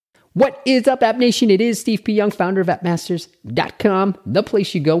What is up, App Nation? It is Steve P. Young, founder of appmasters.com, the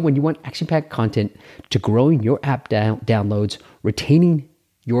place you go when you want action-packed content to growing your app downloads, retaining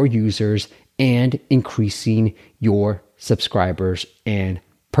your users, and increasing your subscribers and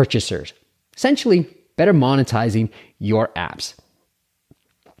purchasers. Essentially, better monetizing your apps.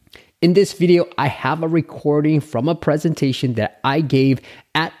 In this video, I have a recording from a presentation that I gave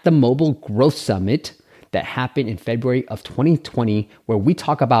at the Mobile Growth Summit that happened in February of 2020, where we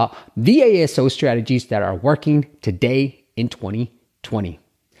talk about the ASO strategies that are working today in 2020.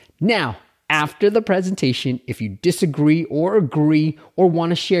 Now, after the presentation, if you disagree or agree or want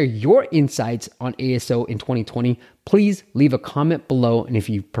to share your insights on ASO in 2020, please leave a comment below. And if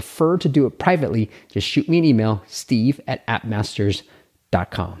you prefer to do it privately, just shoot me an email,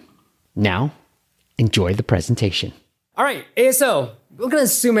 steve@appmasters.com. Now, enjoy the presentation. All right, ASO. We're going to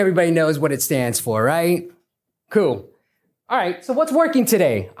assume everybody knows what it stands for, right? Cool. All right, so what's working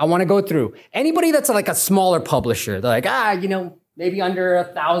today? I want to go through. Anybody that's like a smaller publisher, they're like, maybe under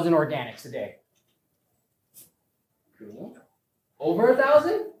 1,000 organics a day. Cool. Over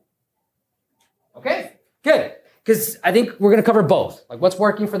 1,000? Okay, good. Because I think we're going to cover both. Like what's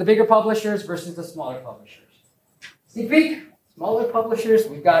working for the bigger publishers versus the smaller publishers. Sneak peek, smaller publishers,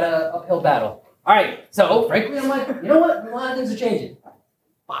 we've got an uphill battle. All right, so frankly, I'm like, you know what? A lot of things are changing.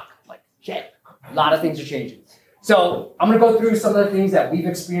 Fuck, like shit. A lot of things are changing. So I'm gonna go through some of the things that we've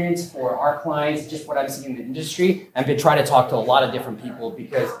experienced for our clients, just what I'm seeing in the industry. I've been trying to talk to a lot of different people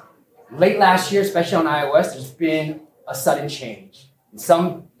because late last year, especially on iOS, there's been a sudden change.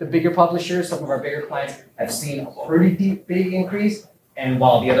 The bigger publishers, some of our bigger clients have seen a pretty big increase, and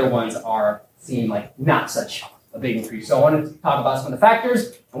while the other ones are seeing like not such a big increase. So I wanted to talk about some of the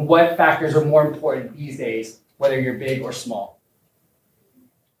factors and what factors are more important these days, whether you're big or small.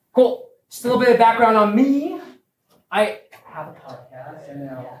 Cool. Just a little bit of background on me. I have a podcast, and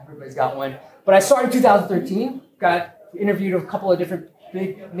everybody's got one. But I started in 2013. Got interviewed a couple of different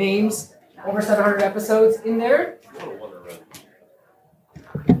big names. Over 700 episodes in there.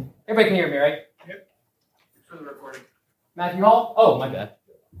 Everybody can hear me, right? Yep. For the recording. Matthew Hall? Oh, my bad.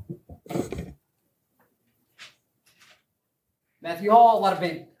 Matthew Hall, a lot of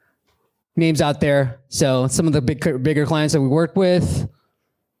big names out there. So some of the bigger clients that we work with.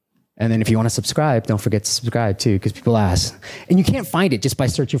 And then if you want to subscribe, don't forget to subscribe too, because people ask. And you can't find it just by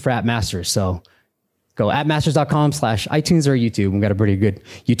searching for AppMasters. So go appmasters.com/iTunes or YouTube. We've got a pretty good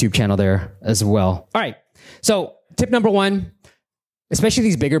YouTube channel there as well. All right. So tip number one, especially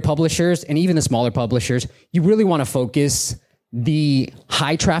these bigger publishers and even the smaller publishers, you really want to focus the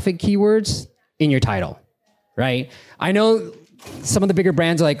high traffic keywords in your title, right? I know some of the bigger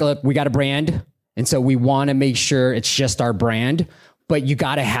brands are like, look, we got a brand. And so we want to make sure it's just our brand, but you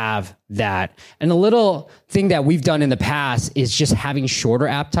got to have that. And a little thing that we've done in the past is just having shorter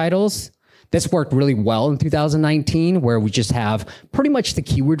app titles. This worked really well in 2019, where we just have pretty much the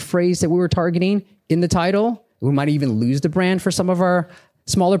keyword phrase that we were targeting in the title. We might even lose the brand for some of our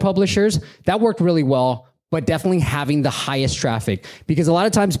smaller publishers. That worked really well. But definitely having the highest traffic, because a lot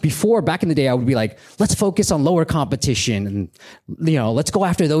of times before, back in the day, I would be like, let's focus on lower competition and, let's go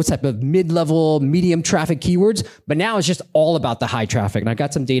after those type of mid-level, medium traffic keywords. But now it's just all about the high traffic. And I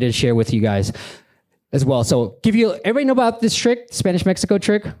got some data to share with you guys as well. So everybody know about this trick, Spanish Mexico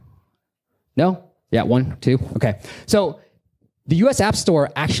trick? No? Yeah, 1, 2. Okay. So the US App Store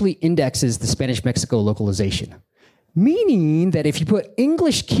actually indexes the Spanish Mexico localization. Meaning that if you put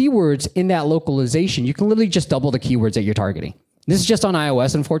English keywords in that localization, you can literally just double the keywords that you're targeting. This is just on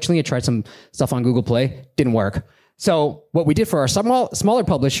iOS. Unfortunately, I tried some stuff on Google Play. Didn't work. So what we did for our smaller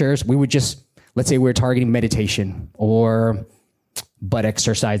publishers, we would just, let's say we're targeting meditation or butt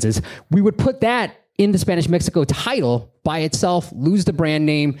exercises. We would put that in the Spanish Mexico title by itself, lose the brand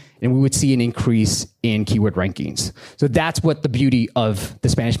name, and we would see an increase in keyword rankings. So that's what the beauty of the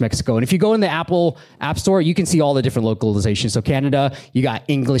Spanish Mexico. And if you go in the Apple App Store, you can see all the different localizations. So Canada, you got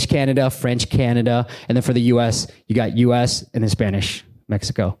English Canada, French Canada, and then for the US, you got US and then Spanish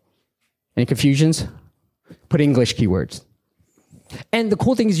Mexico. Any confusions? Put English keywords. And the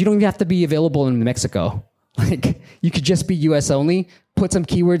cool thing is you don't even have to be available in Mexico. Like you could just be US only, put some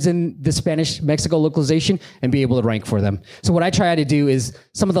keywords in the Spanish Mexico localization and be able to rank for them. So what I try to do is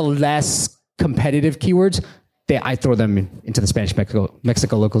some of the less competitive keywords, I throw them into the Spanish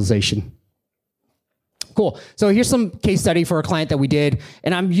Mexico localization. Cool. So here's some case study for a client that we did,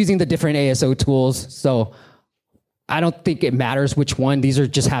 and I'm using the different ASO tools. So I don't think it matters which one. These are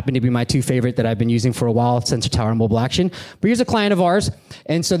just happen to be my two favorite that I've been using for a while, Sensor Tower and Mobile Action. But here's a client of ours.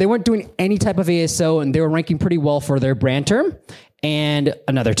 And so they weren't doing any type of ASO, and they were ranking pretty well for their brand term and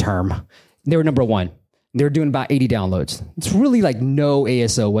another term. They were number one. They're doing about 80 downloads. It's really like no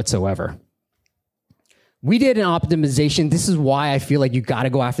ASO whatsoever. We did an optimization. This is why I feel like you got to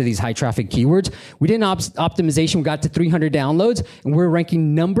go after these high traffic keywords. We did an optimization. We got to 300 downloads, and we're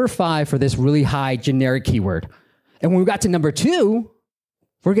ranking number 5 for this really high generic keyword. And when we got to number 2,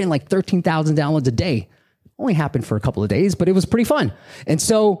 we're getting like 13,000 downloads a day. Only happened for a couple of days, but it was pretty fun. And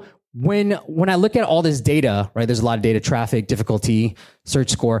so when I look at all this data, right, there's a lot of data, traffic, difficulty,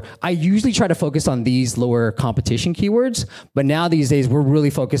 search score. I usually try to focus on these lower competition keywords, but now these days we're really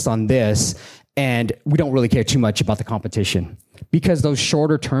focused on this, and we don't really care too much about the competition because those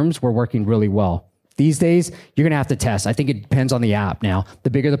shorter terms were working really well. These days, you're going to have to test. I think it depends on the app now. The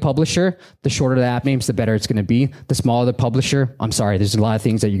bigger the publisher, the shorter the app names, the better it's going to be. The smaller the publisher, I'm sorry, there's a lot of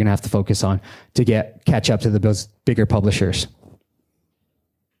things that you're going to have to focus on to catch up to those bigger publishers.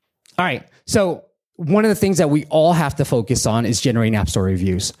 All right, so one of the things that we all have to focus on is generating App Store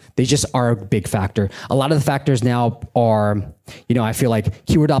reviews. They just are a big factor. A lot of the factors now are, I feel like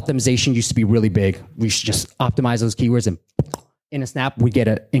keyword optimization used to be really big. We should just optimize those keywords and in a snap, we get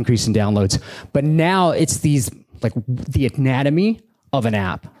an increase in downloads. But now it's these, like the anatomy of an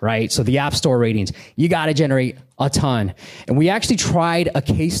app, right? So the App Store ratings, you got to generate a ton. And we actually tried a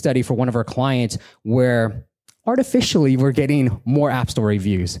case study for one of our clients where artificially we're getting more App Store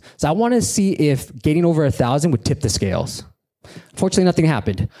reviews. So I want to see if getting over 1,000 would tip the scales. Unfortunately, nothing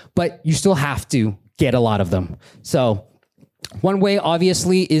happened, but you still have to get a lot of them. So one way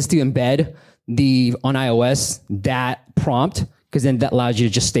obviously is to embed on iOS that prompt, because then that allows you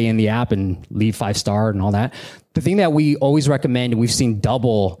to just stay in the app and leave 5-star and all that. The thing that we always recommend, and we've seen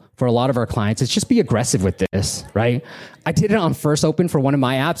double for a lot of our clients, is just be aggressive with this, right? I did it on First Open for one of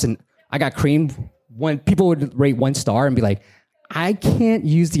my apps, and I got creamed when people would rate 1 star and be like, I can't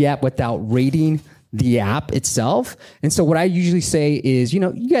use the app without rating the app itself. And so what I usually say is,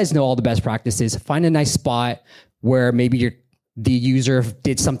 you guys know all the best practices. Find a nice spot where maybe the user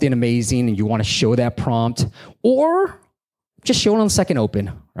did something amazing and you want to show that prompt, or just show it on the second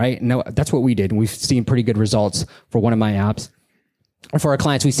open, right? No, that's what we did. And we've seen pretty good results for one of my apps. And for our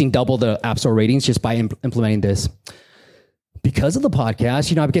clients, we've seen double the App Store ratings just by implementing this. Because of the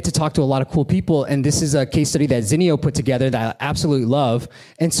podcast, I get to talk to a lot of cool people. And this is a case study that Zinio put together that I absolutely love.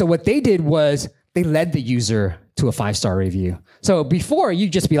 And so what they did was they led the user to a 5-star review. So before,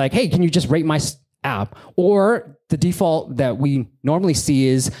 you'd just be like, hey, can you just rate my app? Or the default that we normally see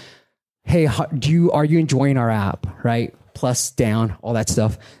is, hey, are you enjoying our app, right? Plus, down, all that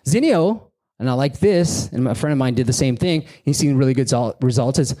stuff. Zinio, and I like this, and a friend of mine did the same thing. He's seen really good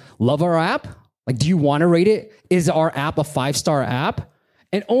results. Is love our app? Like, do you want to rate it? Is our app a 5-star app?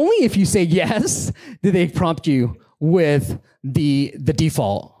 And only if you say yes, do they prompt you with the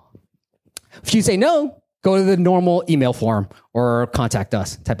default. If you say no, go to the normal email form or contact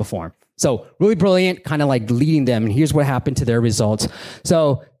us type of form. So really brilliant, kind of like leading them. And here's what happened to their results.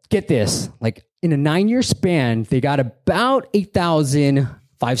 So get this, like in a 9-year span, they got about 8,000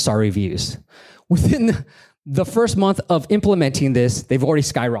 5-star reviews. Within the first month of implementing this, they've already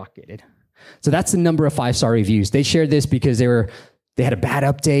skyrocketed. So that's the number of 5-star reviews. They shared this because they had a bad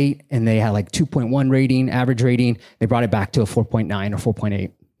update and they had like 2.1 rating, average rating. They brought it back to a 4.9 or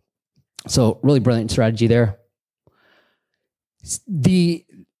 4.8. So really brilliant strategy there.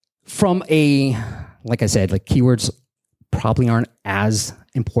 Like I said, like keywords probably aren't as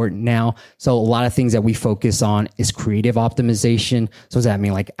important now. So a lot of things that we focus on is creative optimization. So does that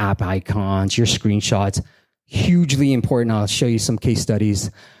mean like app icons, your screenshots? Hugely important. I'll show you some case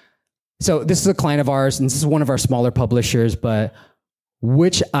studies. So this is a client of ours, and this is one of our smaller publishers, but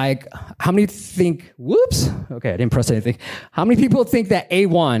how many think, whoops, okay, I didn't press anything. How many people think that A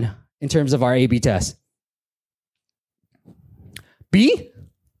won in terms of our A/B test? B?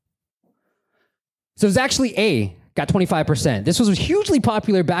 So it's actually A, got 25%. This was hugely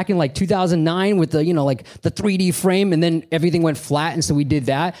popular back in like 2009 with the, like the 3D frame, and then everything went flat. And so we did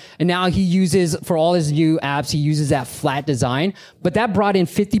that. And now he uses, for all his new apps, he uses that flat design, but that brought in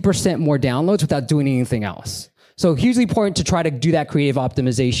 50% more downloads without doing anything else. So hugely important to try to do that creative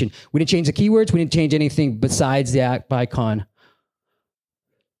optimization. We didn't change the keywords. We didn't change anything besides the app icon.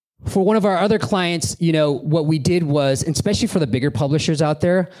 For one of our other clients, what we did was, especially for the bigger publishers out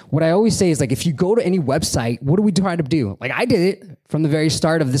there, what I always say is like, if you go to any website, what do we try to do? Like I did it from the very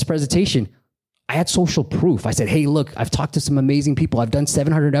start of this presentation. I had social proof. I said, hey, look, I've talked to some amazing people. I've done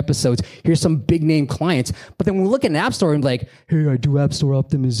 700 episodes. Here's some big name clients. But then when we look at an app store and like, hey, I do app store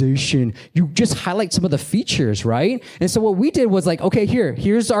optimization. You just highlight some of the features, right? And so what we did was like, okay,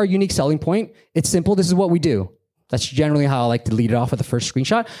 here's our unique selling point. It's simple. This is what we do. That's generally how I like to lead it off with the first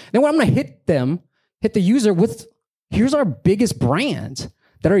screenshot. Then when I'm going to hit the user with, here's our biggest brands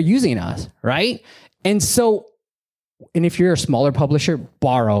that are using us, right? And so, and if you're a smaller publisher,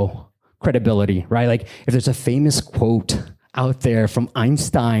 borrow credibility, right? Like if there's a famous quote out there from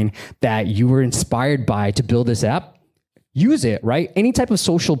Einstein that you were inspired by to build this app, use it, right? Any type of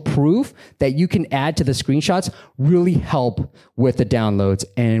social proof that you can add to the screenshots really help with the downloads.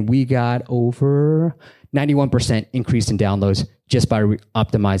 And we got over 91% increase in downloads just by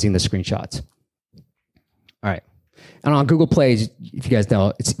optimizing the screenshots. All right. And on Google Play, if you guys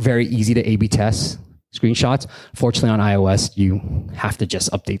know, it's very easy to A/B test screenshots. Fortunately, on iOS, you have to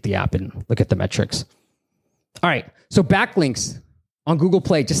just update the app and look at the metrics. All right. So backlinks on Google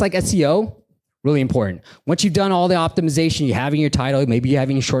Play, just like SEO, really important. Once you've done all the optimization, you have in your title, maybe you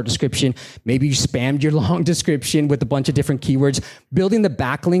having a short description, maybe you spammed your long description with a bunch of different keywords, building the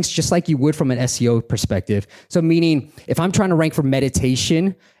backlinks just like you would from an SEO perspective. So meaning if I'm trying to rank for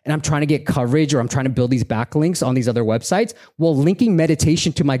meditation and I'm trying to get coverage or I'm trying to build these backlinks on these other websites, well, linking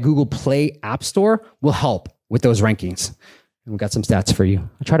meditation to my Google Play App Store will help with those rankings. And we got some stats for you.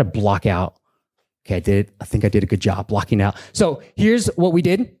 I try to block out. Okay, I think I did a good job blocking out. So here's what we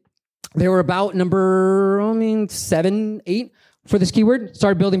did. They were about number, 7, 8 for this keyword.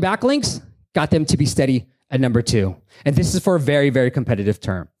 Started building backlinks, got them to be steady at number 2. And this is for a very, very competitive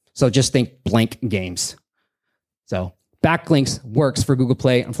term. So just think blank games. So backlinks works for Google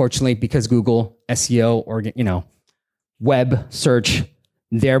Play, unfortunately, because Google SEO or, web search,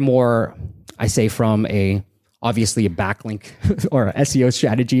 they're more, I say from obviously a backlink or a SEO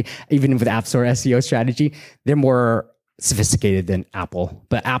strategy, even with App Store SEO strategy, they're more sophisticated than Apple,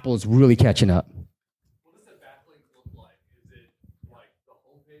 but Apple is really catching up. What does that backlink look like? Is it like the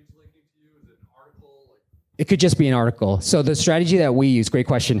homepage linking to you? Is it an article? It could just be an article. So the strategy that we use, great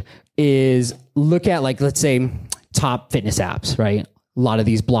question, is look at let's say top fitness apps, right? A lot of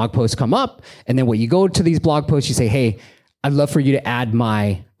these blog posts come up, and then when you go to these blog posts, you say, hey, I'd love for you to add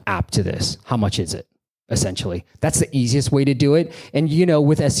my app to this. How much is it? Essentially, that's the easiest way to do it. And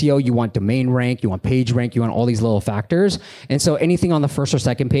with SEO, you want domain rank, you want page rank, you want all these little factors. And so anything on the first or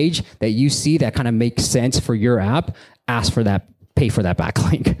second page that you see that kind of makes sense for your app, ask for that, pay for that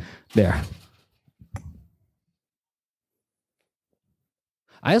backlink there.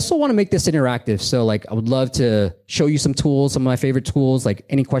 I also want to make this interactive. So I would love to show you some tools, some of my favorite tools,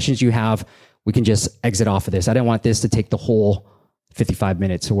 any questions you have, we can just exit off of this. I didn't want this to take the whole 55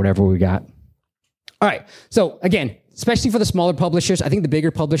 minutes or whatever we got. All right. So again, especially for the smaller publishers, I think the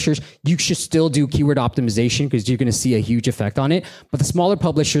bigger publishers, you should still do keyword optimization because you're going to see a huge effect on it. But the smaller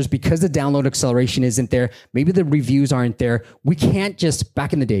publishers, because the download acceleration isn't there, maybe the reviews aren't there, we can't just,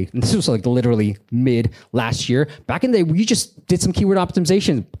 back in the day, and this was literally mid last year, back in the day, we just did some keyword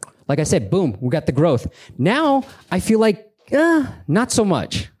optimization. Like I said, boom, we got the growth. Now, I feel like not so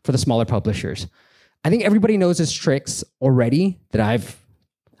much for the smaller publishers. I think everybody knows this tricks already that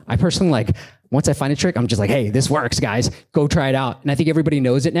I personally once I find a trick, I'm just hey, this works, guys. Go try it out. And I think everybody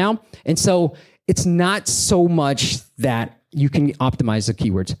knows it now. And so it's not so much that you can optimize the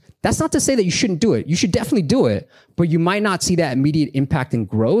keywords. That's not to say that you shouldn't do it. You should definitely do it, but you might not see that immediate impact and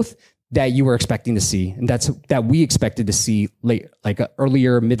growth that you were expecting to see. And that we expected to see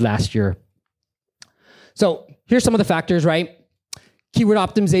earlier, mid last year. So here's some of the factors, right? Keyword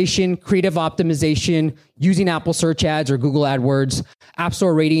optimization, creative optimization, using Apple search ads or Google AdWords, App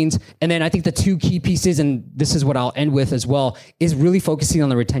Store ratings. And then I think the two key pieces, and this is what I'll end with as well, is really focusing on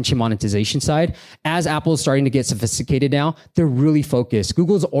the retention monetization side. As Apple is starting to get sophisticated now, they're really focused.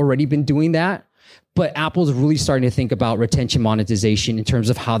 Google's already been doing that, but Apple's really starting to think about retention monetization in terms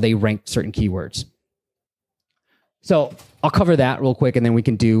of how they rank certain keywords. So I'll cover that real quick, and then we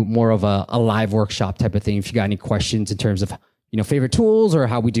can do more of a live workshop type of thing if you got any questions in terms of favorite tools or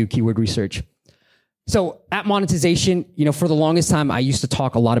how we do keyword research. So at monetization, for the longest time, I used to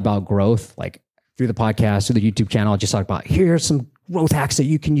talk a lot about growth, through the podcast, through the YouTube channel. I just talk about, here's some growth hacks that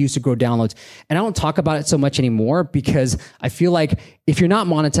you can use to grow downloads. And I don't talk about it so much anymore because I feel like if you're not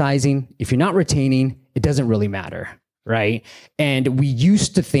monetizing, if you're not retaining, it doesn't really matter, right? And we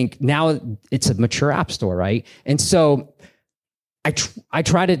used to think now it's a mature app store, right? And so I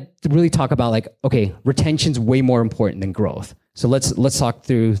try to really talk about okay, retention's way more important than growth. So let's talk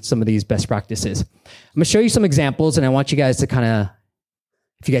through some of these best practices. I'm gonna show you some examples, and I want you guys to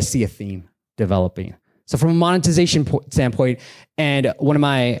if you guys see a theme developing. So from a monetization standpoint, and one of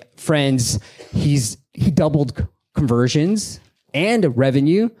my friends, he doubled conversions and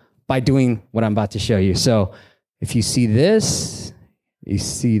revenue by doing what I'm about to show you. So if you see this, you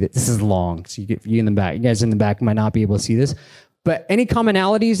see that this is long. So you in the back, you guys in the back might not be able to see this. But any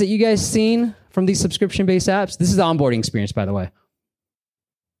commonalities that you guys seen from these subscription-based apps? This is the onboarding experience, by the way.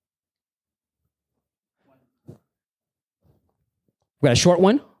 We got a short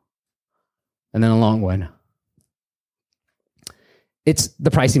one. and then a long one. It's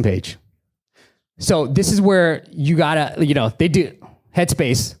the pricing page. So this is where you gotta, they do,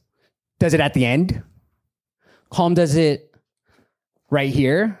 Headspace does it at the end. Calm does it right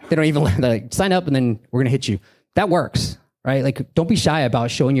here. They don't even like sign up and then we're gonna hit you. That works, right? Like, don't be shy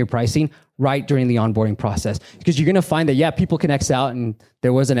about showing your pricing right during the onboarding process, because you're gonna find that, yeah, people can X out and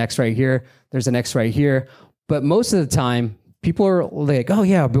there was an X right here, there's an X right here. But most of the time, people are like, oh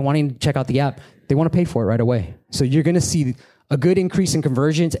yeah, I've been wanting to check out the app. They wanna pay for it right away. So you're gonna see a good increase in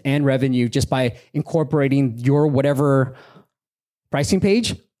conversions and revenue just by incorporating your whatever pricing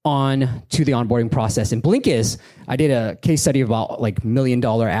page on to the onboarding process. And Blinkist, I did a case study about like $1 million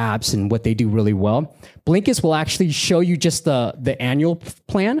apps and what they do really well. Blinkist will actually show you just the annual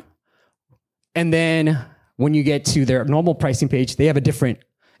plan. And then when you get to their normal pricing page, they have a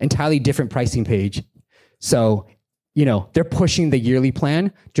entirely different pricing page. So, they're pushing the yearly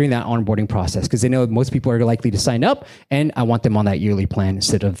plan during that onboarding process because they know most people are likely to sign up, and I want them on that yearly plan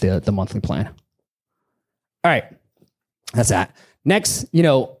instead of the monthly plan. All right, that's that. Next,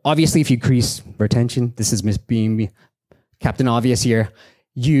 obviously, if you increase retention, this is being Captain Obvious here,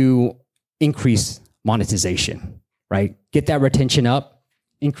 you increase monetization, right? Get that retention up,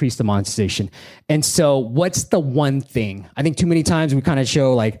 increase the monetization. And so what's the one thing? I think too many times we kind of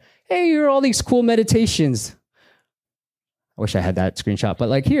show like, hey, here are all these cool meditations. I wish I had that screenshot, but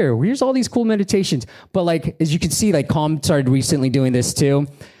like here's all these cool meditations. But like, as you can see, like Calm started recently doing this too.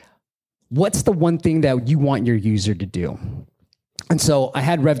 What's the one thing that you want your user to do? And so I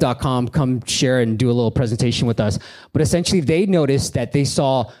had Rev.com come share and do a little presentation with us. But essentially they noticed that they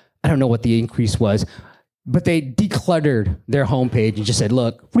saw, I don't know what the increase was, but they decluttered their homepage and just said,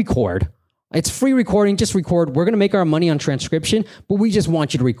 look, record. It's free recording, just record. We're going to make our money on transcription, but we just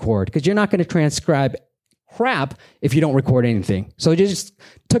want you to record because you're not going to transcribe crap if you don't record anything. So they just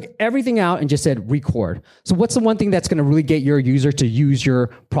took everything out and just said record. So what's the one thing that's going to really get your user to use your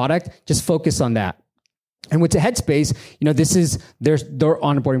product? Just focus on that. And with the Headspace, this is their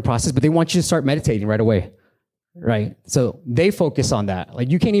onboarding process, but they want you to start meditating right away, right? So they focus on that.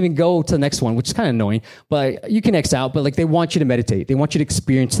 Like you can't even go to the next one, which is kind of annoying, but you can X out, but like they want you to meditate. They want you to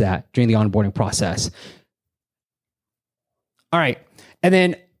experience that during the onboarding process. All right. And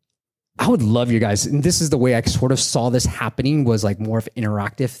then I would love you guys, and this is the way I sort of saw this happening, was like more of an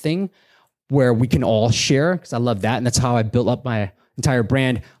interactive thing where we can all share, because I love that. And that's how I built up my entire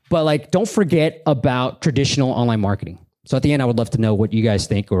brand. But like, don't forget about traditional online marketing. So at the end, I would love to know what you guys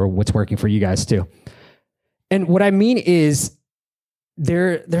think or what's working for you guys too. And what I mean is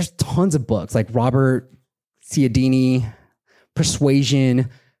there's tons of books like Robert Cialdini, Persuasion,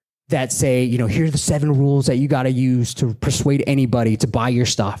 that say, here are the 7 rules that you got to use to persuade anybody to buy your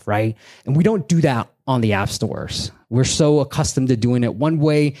stuff, right? And we don't do that on the app stores. We're so accustomed to doing it one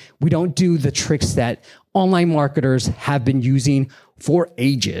way. We don't do the tricks that online marketers have been using for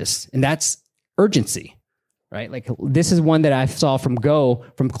ages. And that's urgency, right? Like this is one that I saw from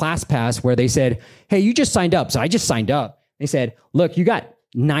ClassPass where they said, hey, you just signed up. So I just signed up. They said, look, you got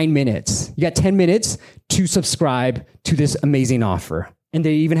 9 minutes. You got 10 minutes to subscribe to this amazing offer. And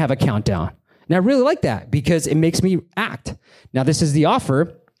they even have a countdown. And I really like that because it makes me act. Now, this is the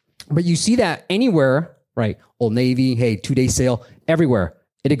offer, but you see that anywhere, right? Old Navy, hey, 2-day sale, everywhere.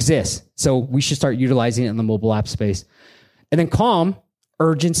 It exists. So we should start utilizing it in the mobile app space. And then Calm,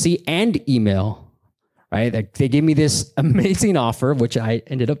 urgency and email, right? They gave me this amazing offer, which I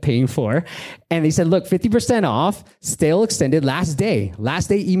ended up paying for. And they said, look, 50% off, stale extended, last day. Last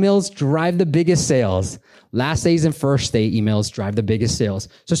day emails drive the biggest sales. Last days and first day emails drive the biggest sales.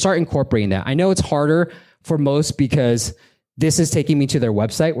 So start incorporating that. I know it's harder for most because this is taking me to their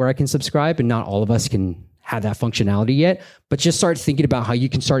website where I can subscribe, and not all of us can have that functionality yet. But just start thinking about how you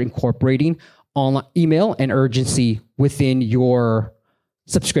can start incorporating online email and urgency within your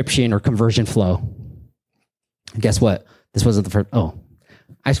subscription or conversion flow. And guess what? This wasn't the first. Oh,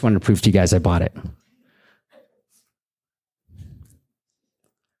 I just wanted to prove to you guys I bought it.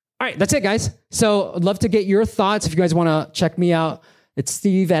 All right, that's it, guys. So I'd love to get your thoughts. If you guys want to check me out, it's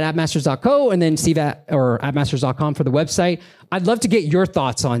steve@appmasters.co and then steve@appmasters.com for the website. I'd love to get your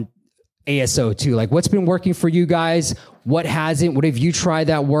thoughts on ASO too. Like what's been working for you guys? What hasn't? What have you tried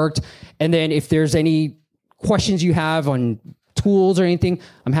that worked? And then if there's any questions you have on tools or anything,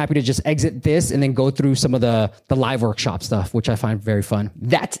 I'm happy to just exit this and then go through some of the live workshop stuff, which I find very fun.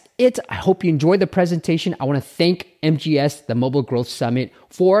 That's it. I hope you enjoyed the presentation. I want to thank MGS, the Mobile Growth Summit,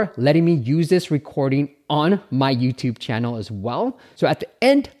 for letting me use this recording on my YouTube channel as well. So at the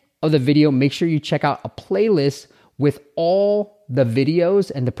end of the video, make sure you check out a playlist with all the videos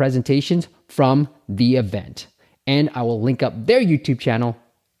and the presentations from the event. And I will link up their YouTube channel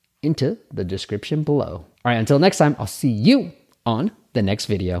into the description below. All right, until next time, I'll see you on the next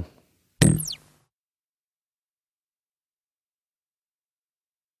video.